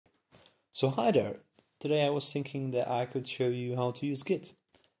So hi there. Today I was thinking that I could show you how to use Git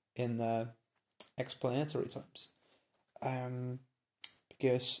in explanatory terms.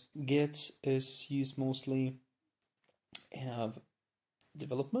 Because Git is used mostly in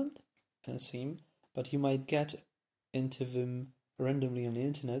development and theme, but you might get into them randomly on the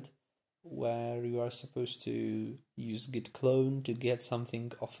internet where you are supposed to use Git clone to get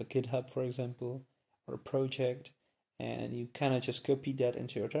something off a GitHub, for example, or a project, and you kind of just copy that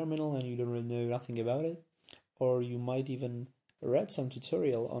into your terminal and you don't really know nothing about it. Or you might even read some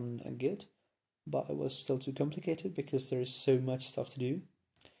tutorial on Git, but it was still too complicated because there is so much stuff to do.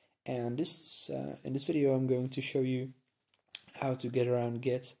 And in this video I'm going to show you how to get around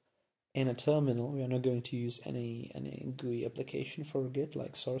Git in a terminal. We are not going to use any GUI application for Git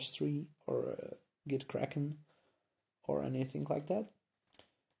like SourceTree or Git Kraken or anything like that.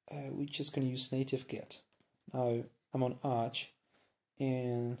 We're just going to use native Git. Now I'm on Arch,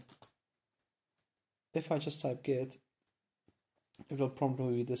 and if I just type Git, it will prompt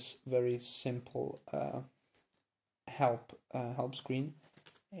me with this very simple help screen,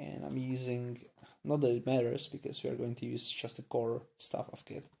 and I'm using, not that it matters because we are going to use just the core stuff of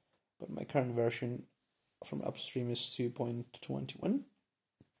Git, but my current version from upstream is 2.21,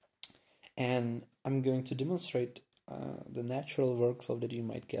 and I'm going to demonstrate the natural workflow that you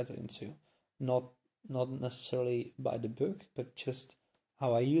might get into, not necessarily by the book, but just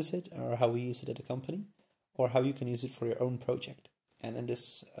how I use it, or how we use it at a company, or how you can use it for your own project. And in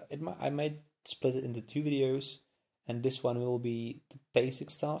this, I might split it into two videos, and this one will be the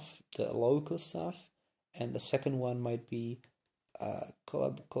basic stuff, the local stuff, and the second one might be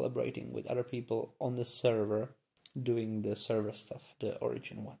collaborating with other people on the server, doing the server stuff, the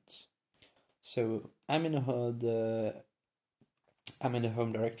origin ones. So I'm in the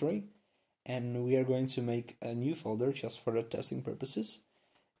home directory, and we are going to make a new folder just for the testing purposes,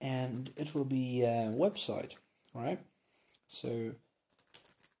 and it will be a website, right? So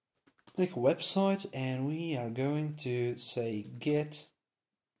make a website, and we are going to say git,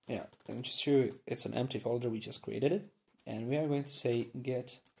 let me just show you, it's an empty folder, we just created it, and we are going to say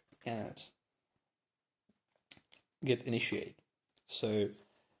git add, git initiate. So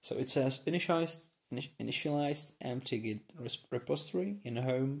it says initialized empty git repository in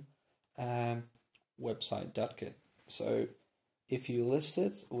home website.git. So if you list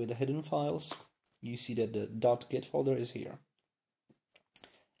it with the hidden files, you see that the .git folder is here,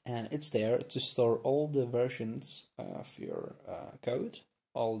 and it's there to store all the versions of your code,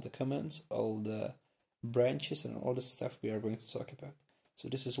 all the commands, all the branches, and all the stuff we are going to talk about. So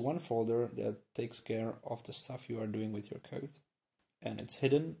this is one folder that takes care of the stuff you are doing with your code, and it's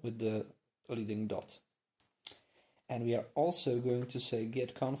hidden with the leading dot. And we are also going to say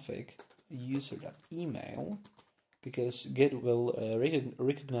git config user.email, because Git will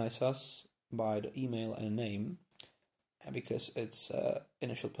recognize us by the email and name, and because its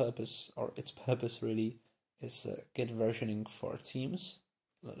initial purpose, or its purpose really, is Git versioning for Teams,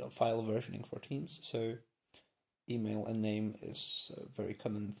 file versioning for Teams. So email and name is a very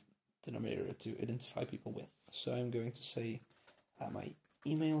common denominator to identify people with. So I'm going to say my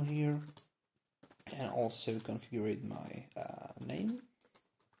email here, and also configure my name,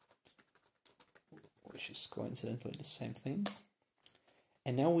 which is coincidentally the same thing.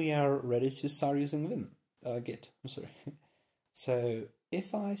 And now we are ready to start using Vim. Git, I'm sorry. So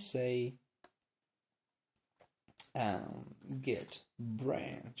if I say git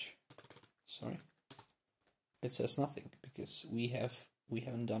branch, it says nothing because we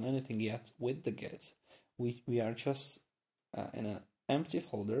haven't done anything yet with the Git. We are just in an empty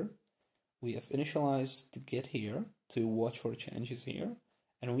folder. We have initialized the Git here to watch for changes here,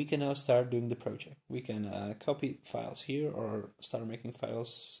 and we can now start doing the project. We can copy files here or start making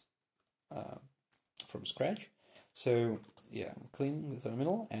files from scratch. So yeah, I'm cleaning the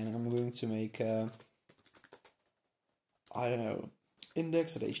terminal, and I'm going to make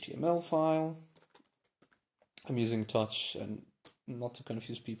index.html file. I'm using Touch, and not to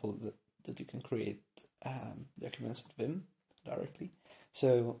confuse people that you can create documents with Vim directly.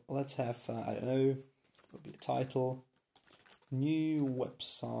 So let's have, will be the title, new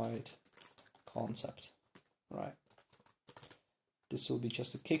website concept, right? This will be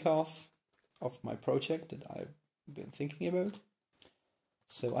just a kickoff of my project that I've been thinking about.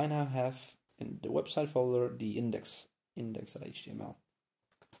 So I now have in the website folder the index.html.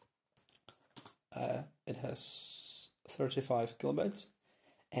 It has 35 kilobytes,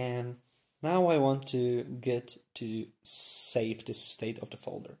 and now I want to get to save this state of the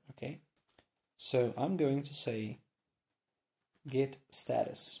folder, okay? So I'm going to say git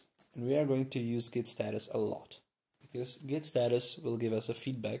status, and we are going to use git status a lot because git status will give us a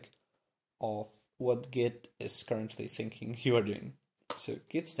feedback of what Git is currently thinking you are doing. So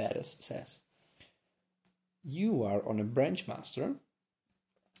Git status says, you are on a branch master.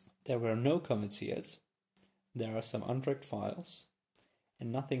 There were no commits yet. There are some untracked files,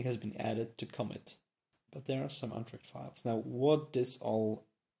 and nothing has been added to commit. But there are some untracked files. Now, what this all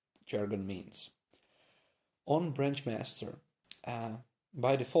jargon means. On branch master,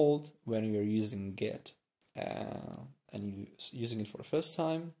 by default, when you're using Git and you're using it for the first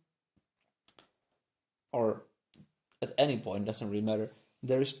time, or at any point, doesn't really matter,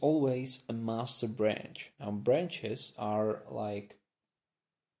 there is always a master branch. Now, branches are like,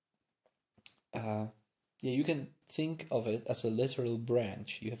 you can think of it as a literal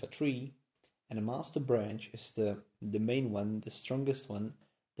branch. You have a tree, and a master branch is the main one, the strongest one,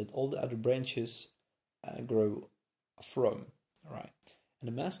 that all the other branches grow from, right? And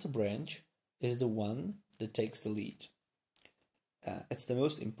the master branch is the one that takes the lead. It's the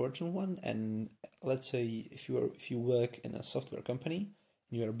most important one, and let's say if you work in a software company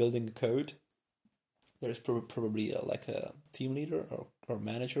and you are building code, there is probably like a team leader or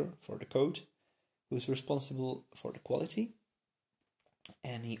manager for the code who is responsible for the quality,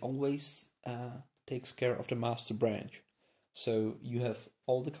 and he always takes care of the master branch. So you have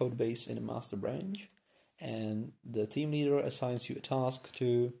all the code base in a master branch, and the team leader assigns you a task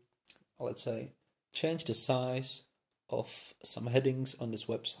to, let's say, change the size of some headings on this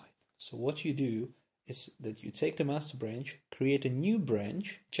website. So what you do is that you take the master branch, create a new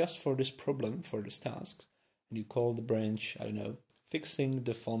branch just for this problem, for this task, and you call the branch, I don't know, fixing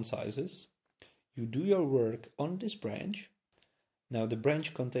the font sizes. You do your work on this branch. Now the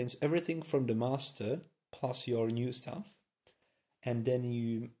branch contains everything from the master plus your new stuff, and then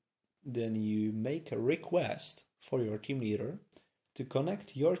you make a request for your team leader to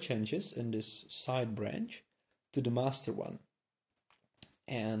connect your changes in this side branch to the master one.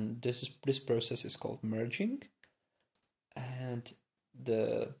 And this process is called merging, and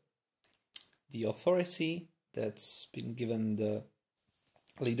the authority that's been given the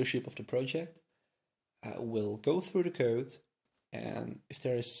leadership of the project will go through the code, and if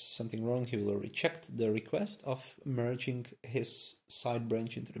there is something wrong, he will reject the request of merging his side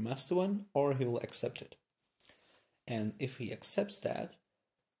branch into the master one, or he will accept it. And if he accepts that,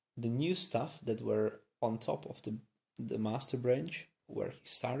 the new stuff that were on top of the master branch where he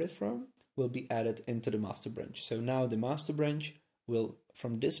started from will be added into the master branch. So now the master branch will,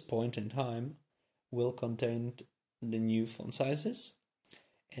 from this point in time, will contain the new font sizes,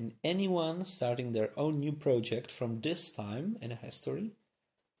 and anyone starting their own new project from this time in a history,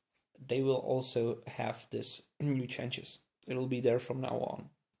 they will also have this new changes. It will be there from now on.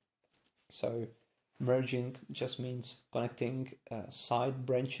 So merging just means connecting side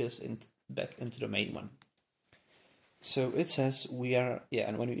branches back into the main one. So it says we are,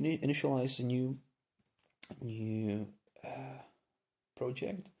 and when we initialize a new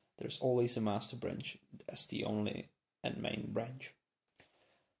project, there's always a master branch as the only and main branch.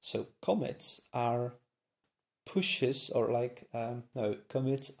 So commits are pushes, or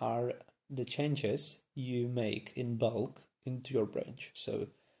commits are the changes you make in bulk into your branch. So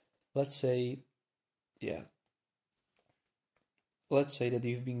let's say that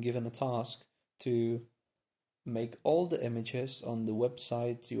you've been given a task to make all the images on the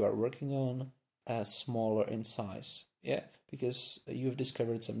website you are working on smaller in size. Because you've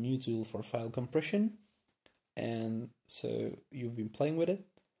discovered some new tool for file compression, and so you've been playing with it,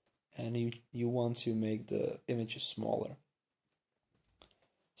 and you want to make the images smaller.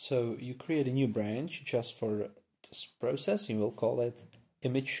 So you create a new branch just for this process. You will call it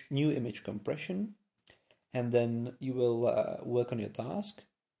new image compression, and then you will work on your task,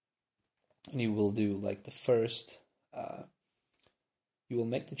 and you will do like the first. You will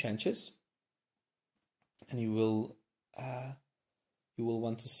make the changes, and you will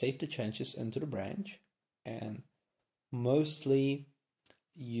want to save the changes into the branch, and mostly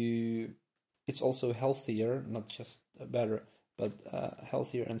it's also healthier, not just better, but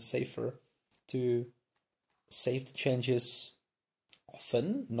healthier and safer to save the changes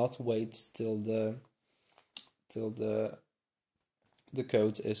often, not wait till the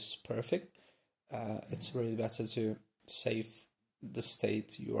code is perfect. It's really better to save the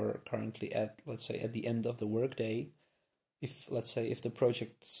state you are currently at, let's say at the end of the workday. If the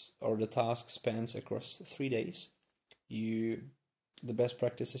project or the task spans across 3 days, the best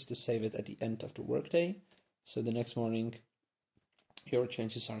practice is to save it at the end of the workday, so the next morning your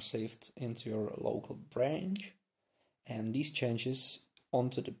changes are saved into your local branch, and these changes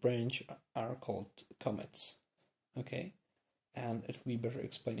onto the branch are called commits. Okay, and it will be better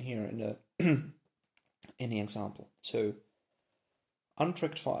explained here in the in the example. So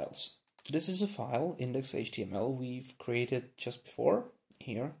untracked files. This is a file, index.html, we've created just before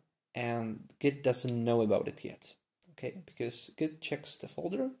here, and Git doesn't know about it yet, okay? Because Git checks the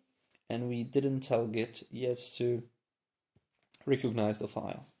folder, and we didn't tell Git yet to recognize the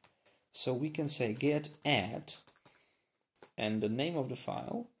file. So we can say git add and the name of the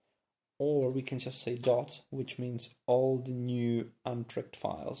file, or we can just say dot, which means all the new untracked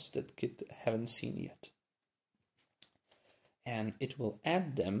files that Git haven't seen yet. And it will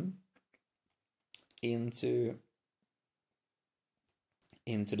add them into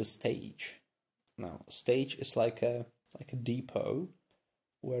the stage. Now, stage is like a depot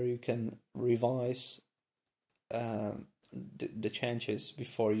where you can revise the changes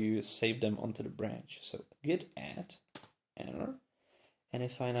before you save them onto the branch. So git add, enter, and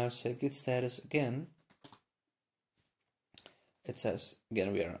if I now say git status again, it says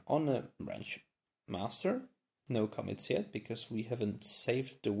again we are on the branch master, no commits yet because we haven't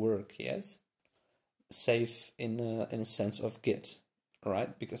saved the work yet. Save in a sense of Git,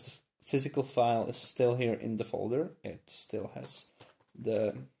 right? Because the physical file is still here in the folder. It still has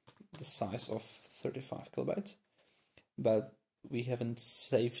the size of 35 kilobytes, but we haven't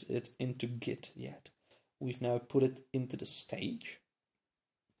saved it into Git yet. We've now put it into the stage,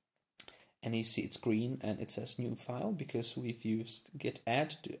 and you see it's green and it says new file because we've used git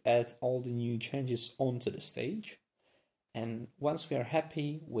add to add all the new changes onto the stage. And once we are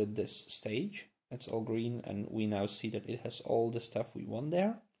happy with this stage, it's all green and we now see that it has all the stuff we want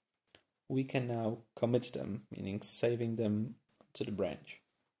there, we can now commit them, meaning saving them to the branch.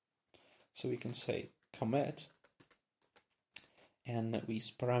 So we can say commit, and we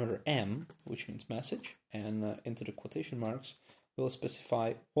use parameter m, which means message, and into the quotation marks we'll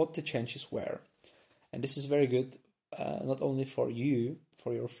specify what the changes were. And this is very good, not only for you,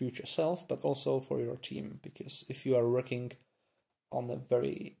 for your future self, but also for your team, because if you are working on a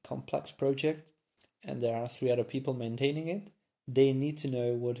very complex project and there are 3 other people maintaining it, they need to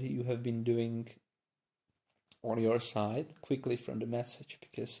know what you have been doing on your side quickly from the message,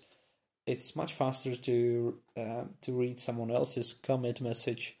 because it's much faster to read someone else's commit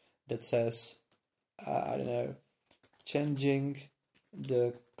message that says, I don't know, changing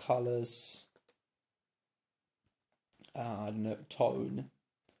the colors, I don't know, tone.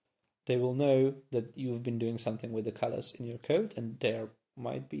 They will know that you've been doing something with the colors in your code, and they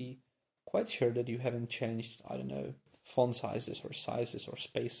might be quite sure that you haven't changed, I don't know, font sizes or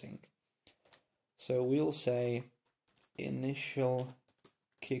spacing. So we'll say initial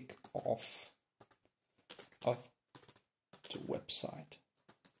kickoff of the website,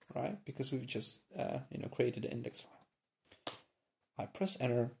 right? Because we've just created an index file. I press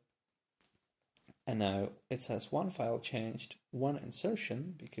enter, and now it says 1 file changed, 1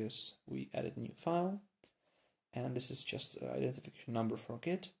 insertion because we added a new file, and this is just an identification number for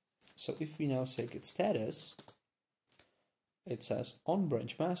Git. So if we now say git status, it says on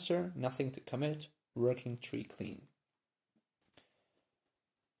branch master, nothing to commit, working tree clean.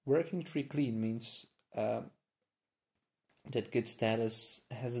 Working tree clean means that git status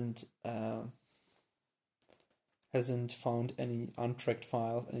hasn't found any untracked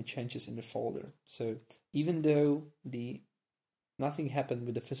files, any changes in the folder. So even though nothing happened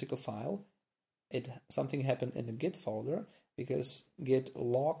with the physical file, something happened in the Git folder, because Git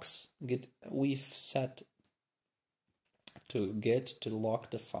logs, we've set to Git to log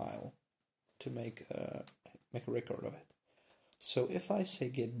the file to make a record of it. So if I say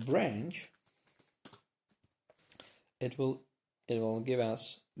git branch, it will give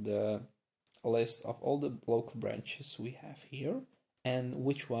us the list of all the local branches we have here and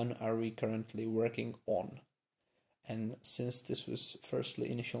which one are we currently working on. And since this was firstly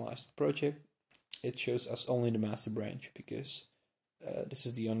initialized project, it shows us only the master branch, because this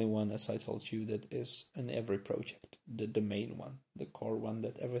is the only one, as I told you, that is in every project, the main one, the core one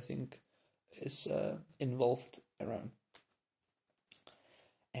that everything is involved around.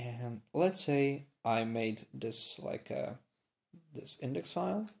 And let's say I made this like this index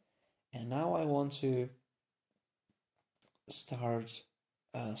file, and now I want to start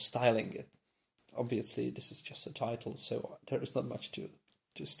styling it. Obviously, this is just a title, so there is not much to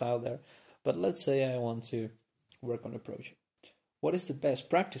style there. But let's say I want to work on a project. What is the best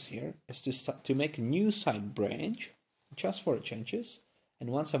practice here is to make a new side branch just for changes, and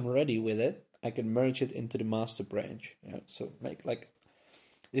once I'm ready with it, I can merge it into the master branch. So make like,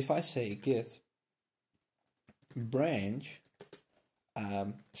 if I say git branch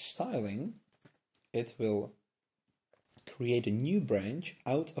styling, it will create a new branch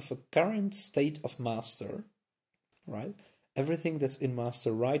out of a current state of master, right? Everything that's in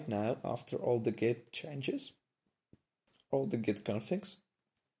master right now after all the git changes, all the git configs,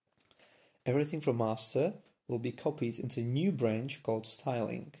 everything from master will be copied into a new branch called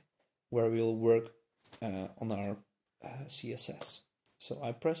styling, where we'll work on our CSS. So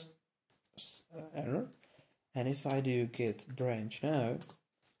I press enter, and if I do git branch now,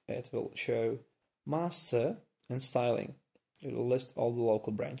 it will show master and styling. It will list all the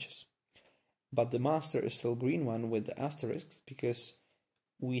local branches. But the master is still green one with the asterisks because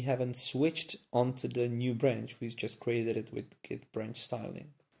we haven't switched onto the new branch. We've just created it with git branch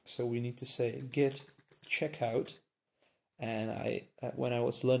styling. So we need to say git checkout. And when I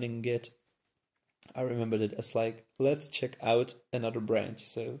was learning Git, I remembered it as like, let's check out another branch.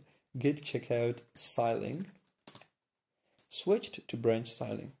 So git checkout styling switched to branch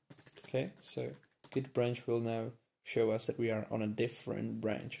styling. Okay, so git branch will now show us that we are on a different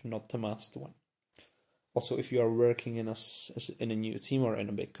branch, not the master one. Also, if you are working in a new team or in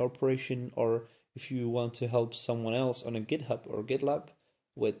a big corporation, or if you want to help someone else on a GitHub or GitLab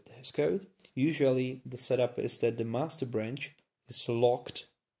with his code, usually the setup is that the master branch is locked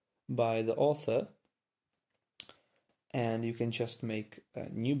by the author, and you can just make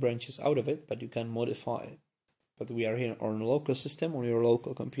new branches out of it, but you can modify it. But we are here on a local system, on your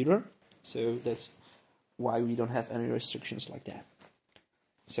local computer, so that's why we don't have any restrictions like that.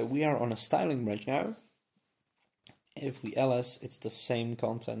 So we are on a styling branch now. If we ls, it's the same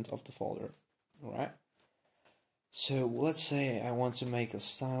content of the folder. Alright. So let's say I want to make a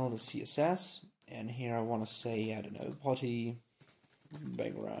style the CSS, and here I want to say, I don't know, body,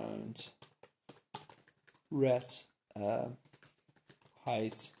 background, red,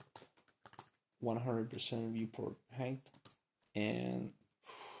 height, 100% viewport height, and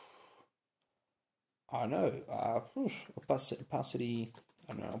I don't know, opacity,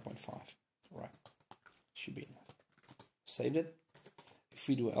 I don't know, 0.5. Right, should be enough. Saved it. If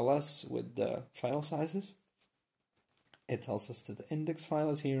we do ls with the file sizes, it tells us that the index file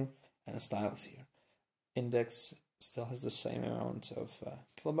is here and the style is here. Index still has the same amount of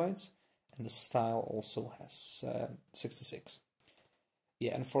kilobytes, and the style also has 66.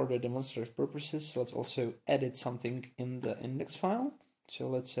 Yeah, and for the demonstrative purposes, let's also edit something in the index file. So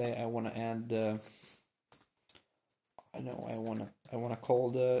let's say I want to add I want to call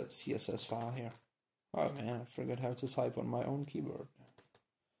the CSS file here. Oh man, I forgot how to type on my own keyboard.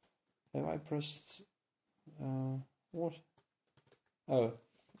 Have I pressed what? Oh,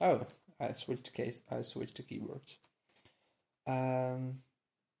 I switched to keyboards. Yeah,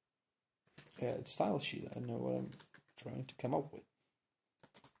 it's style sheet. I know what I'm trying to come up with.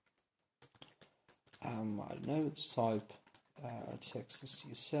 I don't know, it's type text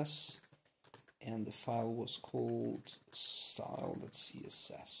CSS, and the file was called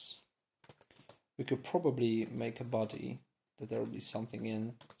style.css. We could probably make a body that there will be something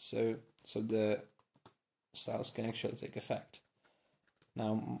in, so the styles can actually take effect.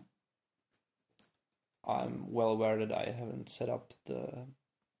 Now, I'm well aware that I haven't set up the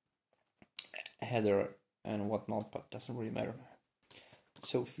header and whatnot, but it doesn't really matter.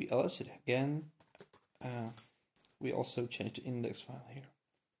 So if we ls it again, we also change the index file here,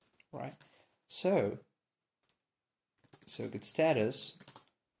 right? So git status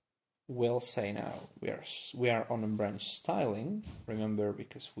will say now we are on a branch styling. Remember,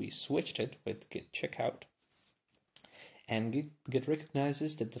 because we switched it with git checkout, and git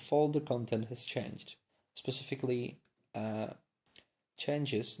recognizes that the folder content has changed. Specifically,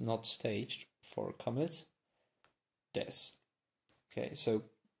 changes not staged for commit this. Okay, so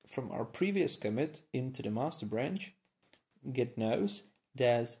from our previous commit into the master branch, Git knows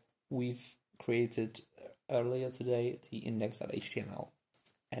that we've created earlier today the index.html.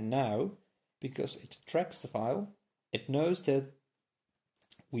 And now, because it tracks the file, it knows that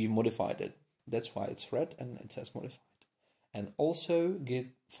we modified it. That's why it's red and it says modified. And also Git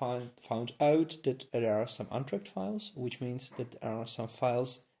found out that there are some untracked files, which means that there are some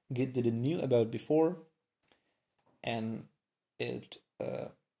files Git didn't knew about before, and it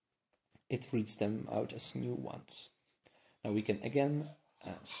reads them out as new ones. Now we can again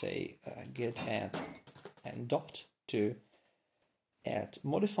say git add and dot to add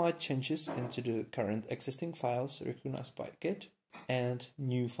modified changes into the current existing files recognized by Git and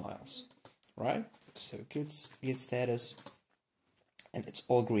new files, right? So git status, and it's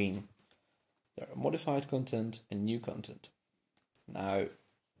all green. There are modified content and new content. Now,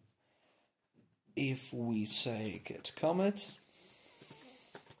 if we say git commit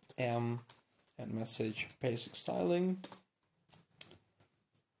and message basic styling,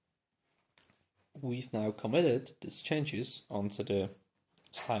 we've now committed these changes onto the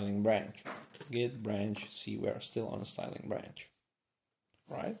styling branch. Git branch, see, we're still on a styling branch,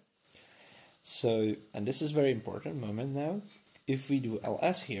 right? So, and this is very important moment now. If we do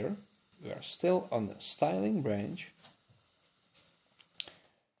ls here, we are still on the styling branch,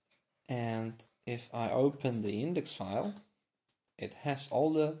 and if I open the index file, it has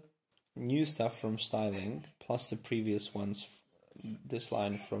all the new stuff from styling plus the previous ones, this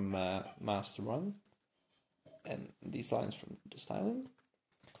line from master 1 and these lines from the styling.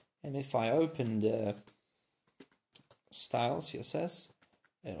 And if I open the style CSS,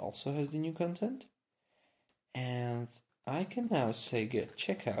 it also has the new content, and I can now say git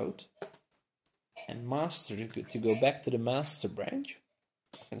checkout and master to go back to the master branch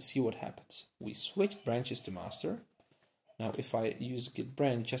and see what happens. We switched branches to master. Now if I use git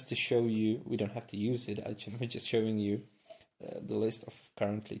branch just to show you, we don't have to use it, I'm just showing you the list of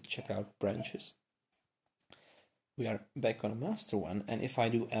currently checkout branches. We are back on a master one, and if I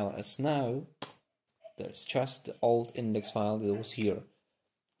do ls now, there's just the old index file that was here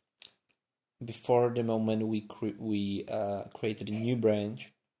before the moment we created a new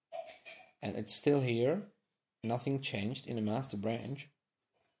branch, and it's still here, nothing changed in the master branch.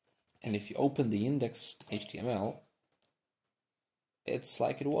 And if you open the index HTML, it's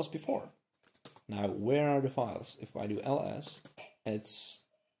like it was before. Now where are the files? If I do ls, it's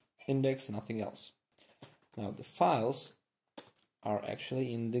index, nothing else. Now the files are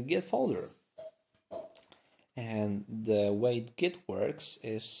actually in the git folder. And the way git works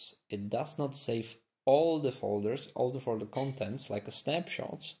is it does not save all the folders, all the folder contents like a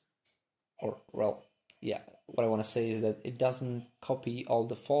snapshot, or well, yeah, what I want to say is that it doesn't copy all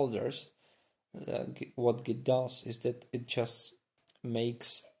the folders. What git does is that it just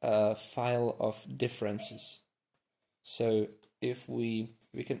makes a file of differences. So if we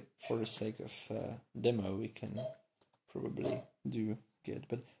can, for the sake of demo, we can probably do git,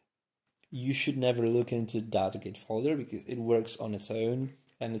 but you should never look into .git folder because it works on its own,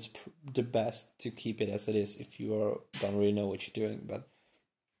 and it's the best to keep it as it is if you don't really know what you're doing. But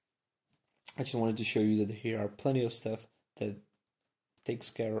I just wanted to show you that here are plenty of stuff that takes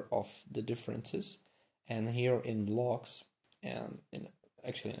care of the differences, and here in logs and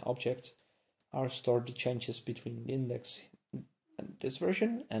actually in objects are stored the changes between the index and this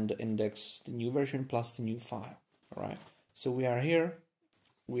version and the index, the new version plus the new file. All right, so we are here,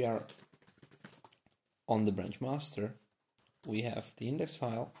 we are on the branch master, we have the index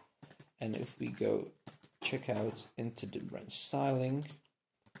file, and if we go check out into the branch styling,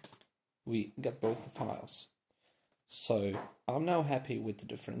 we get both the files. So I'm now happy with the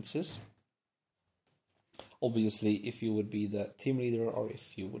differences. Obviously, if you would be the team leader, or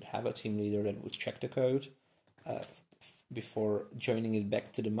if you would have a team leader that would check the code before joining it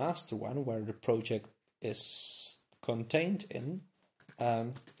back to the master one where the project is contained in,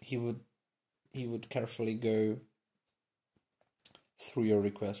 he would carefully go through your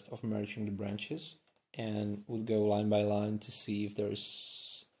request of merging the branches and would go line by line to see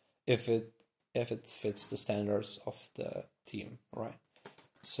if it fits the standards of the team. Right.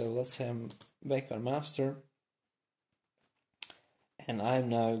 So let's say I'm back on master, and I'm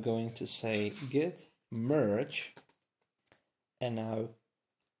now going to say git merge, and now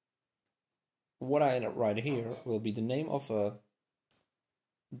what I write here will be the name of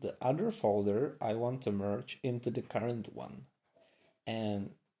the other folder I want to merge into the current one.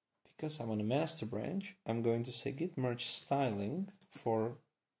 And because I'm on a master branch, I'm going to say git merge styling for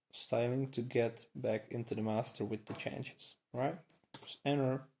styling to get back into the master with the changes, right? Press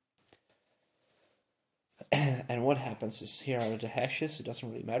enter. And what happens is here are the hashes, it doesn't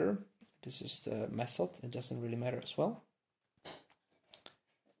really matter. This is the method, it doesn't really matter as well.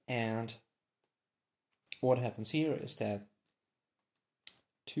 And what happens here is that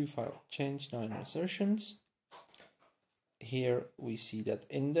to file change, now in insertions, here we see that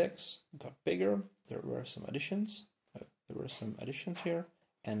index got bigger, there were some additions here,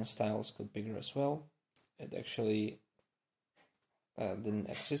 and the styles got bigger as well. It actually didn't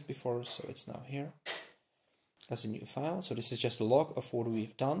exist before, so it's now here as a new file. So this is just a log of what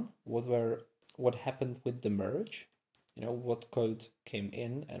we've done, what happened with the merge, you know, what code came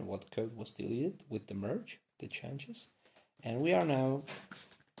in and what code was deleted with the merge, the changes. And we are now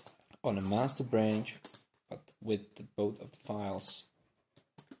on a master branch, but with both of the files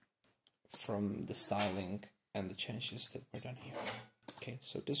from the styling and the changes that were done here. Okay,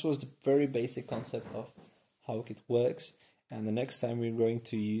 so this was the very basic concept of how it works, and the next time we're going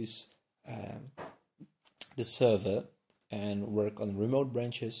to use the server and work on remote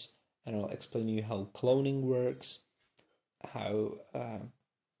branches, and I'll explain you how cloning works, how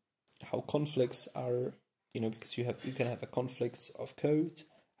conflicts are, you know, because you can have a conflicts of code,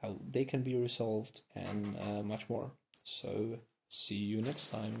 how they can be resolved, and much more. So see you next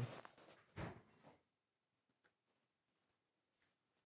time.